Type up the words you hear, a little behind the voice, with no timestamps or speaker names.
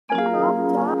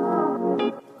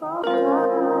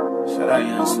out,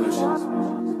 young Swisher.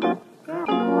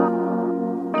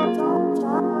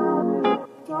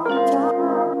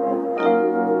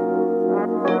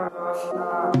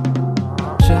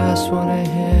 Just wanna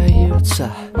hear you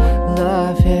talk,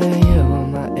 love hearing you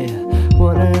in my ear.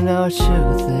 Wanna know what you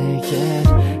were thinking.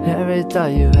 Every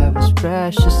thought you had was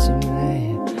precious to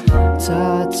me.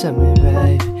 Talk to me,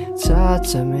 baby, talk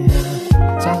to me,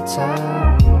 talk to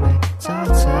me, talk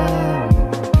to me.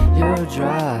 You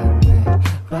drive me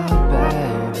wild,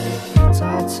 baby.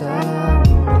 Talk to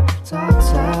me, talk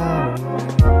to me.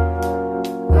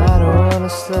 I don't wanna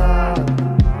stop.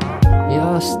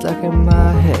 You're stuck in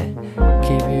my head,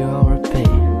 keep you on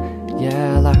repeat.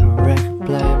 Yeah, like a record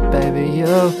player, baby.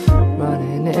 You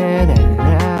running in and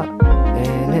out,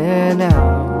 in and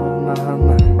out of my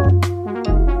mind.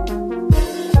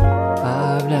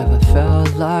 I've never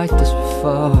felt like this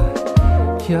before.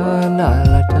 You're not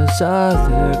like those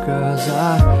other girls.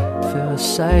 I feel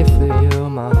safe with you,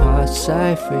 my heart's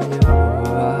safe with you.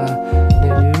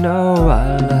 Did you know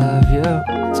I love you?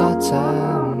 Talk to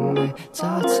me,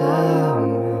 talk to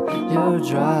me. You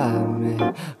drive me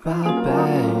wild,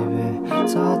 baby.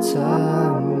 Talk to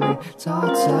me,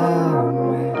 talk to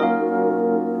me.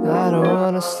 I don't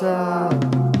wanna stop.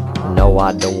 No,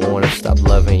 I don't wanna stop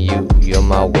loving you. You're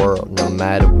my world, no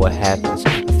matter what happens. I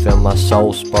feel my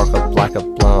soul spark up like a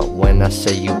blunt when I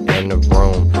see you in the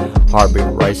room. Heartbeat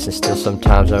racing, still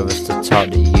sometimes nervous to talk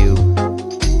to you.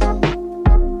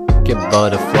 Get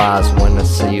butterflies when I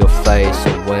see your face,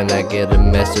 or when I get a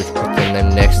message with your name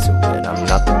next to it. I'm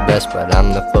not the best, but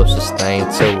I'm the closest thing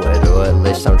to it, or at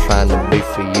least I'm trying to be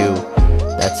for you.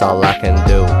 That's all I can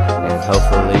do, and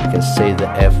hopefully you can see the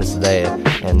effort's there,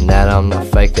 and that I'm not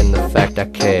faking the fact I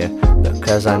care.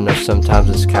 Because I know sometimes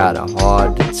it's kinda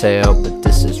hard to tell, but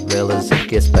this is real as it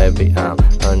gets, baby. I'm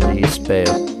under your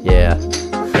spell, yeah.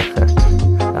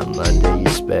 I'm under your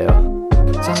spell.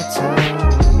 Talk to me,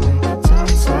 talk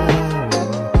to me.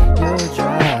 You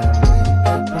drive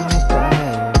me, my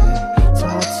baby.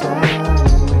 Talk to me,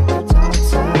 talk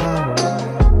to me.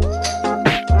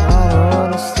 I don't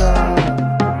wanna stop.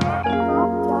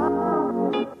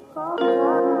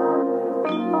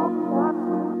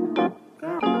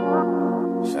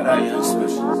 Shout out, young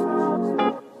Swisher.